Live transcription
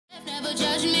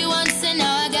Judge me once and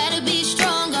now I gotta be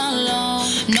strong alone.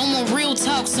 No more real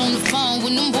talks on the phone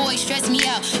when them boys stress me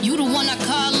out. You the one I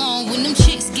call on when them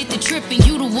chicks get the tripping.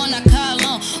 You the one I call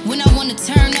on when I wanna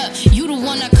turn up. You the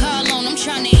one I call on. I'm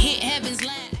trying to hit heaven's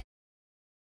line.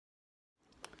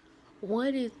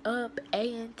 What is up,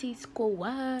 ANT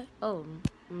Squad? Oh,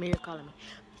 Mary calling me.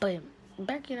 But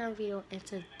back in our video, and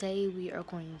today we are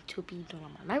going to be doing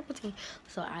my night routine.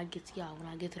 So I get to y'all when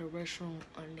I get to the restroom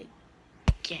on the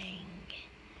gang.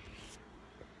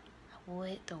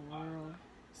 What the world?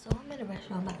 So I'm in the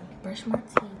restroom. I'm about to brush my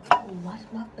teeth, wash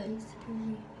my face,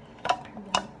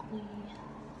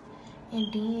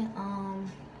 and then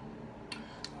I'm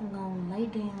gonna lay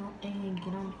down and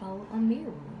get on the phone a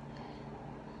mirror.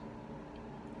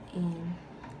 And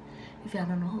if y'all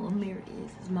don't know who Amira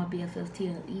is, it's my BFF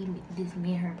TLE, this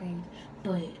me and her page.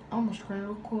 But I'm gonna screen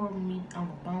record me on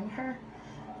the phone with her,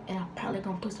 and I'm probably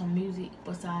gonna put some music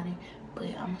beside it. But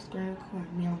I'm gonna screen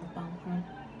record me on the phone with her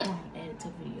and add it to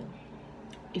video.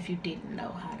 If you didn't know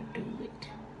how to do it,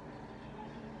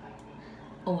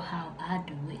 or how I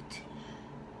do it,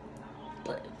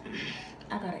 but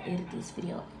I gotta edit this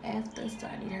video after, so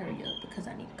I need to hurry up because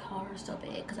I need to call her so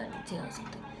bad because I need to tell her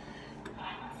something.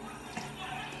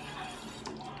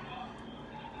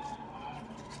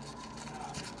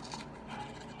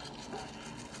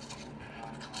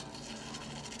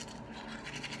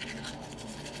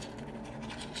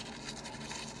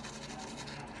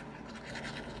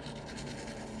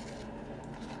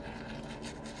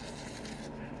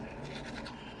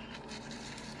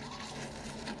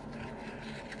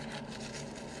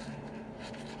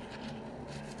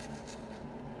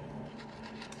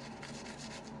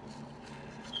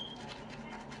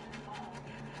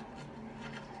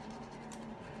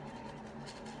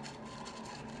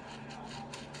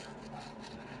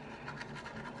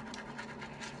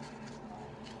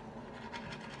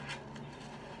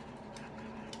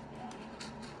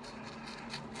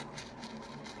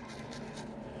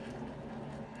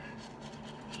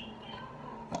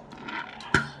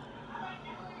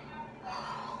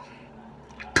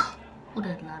 Oh,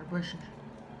 that's a lot of brushing.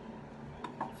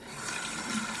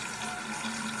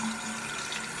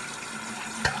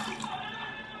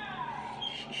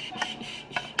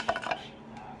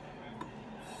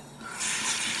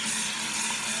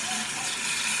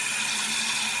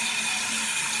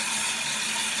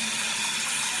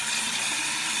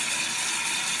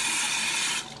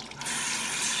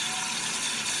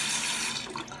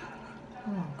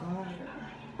 Oh my God.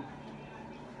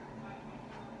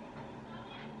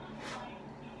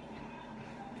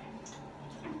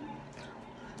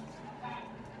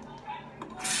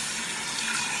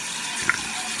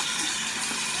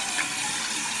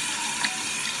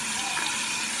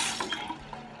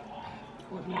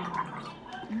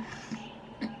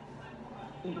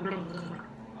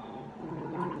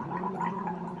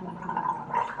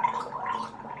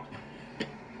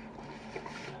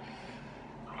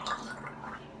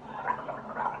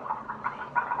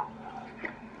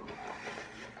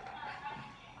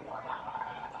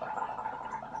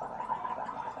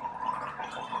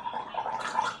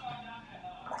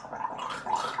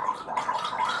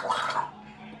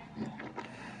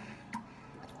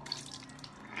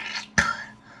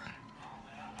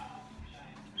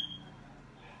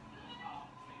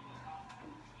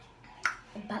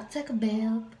 About to take a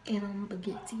bath, and I'm gonna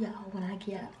get to y'all when I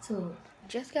get out the tub.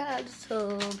 Just got out the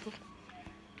tub.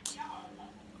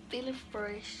 Feeling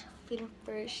fresh.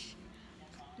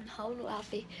 Whole new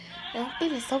outfit. And I'm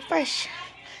feeling so fresh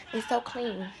and so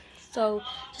clean. So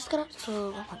just got out the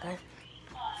tub. Oh my God.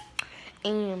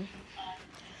 And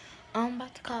I'm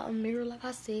about to call Amira, like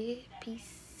I said.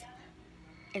 Peace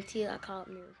until I call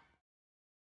Amira.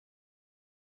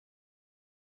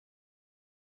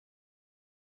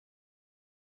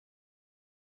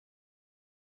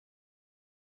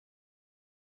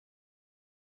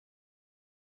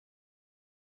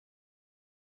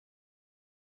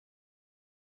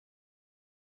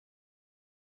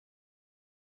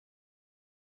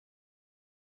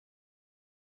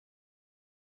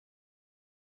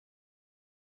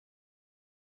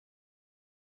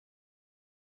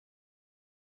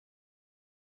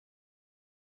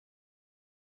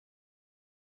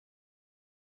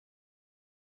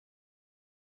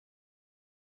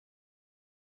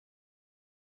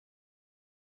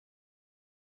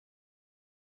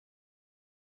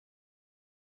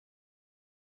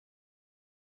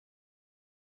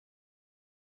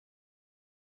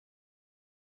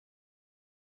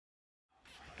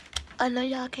 I know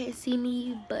y'all can't see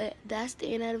me, but that's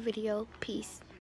the end of the video. Peace.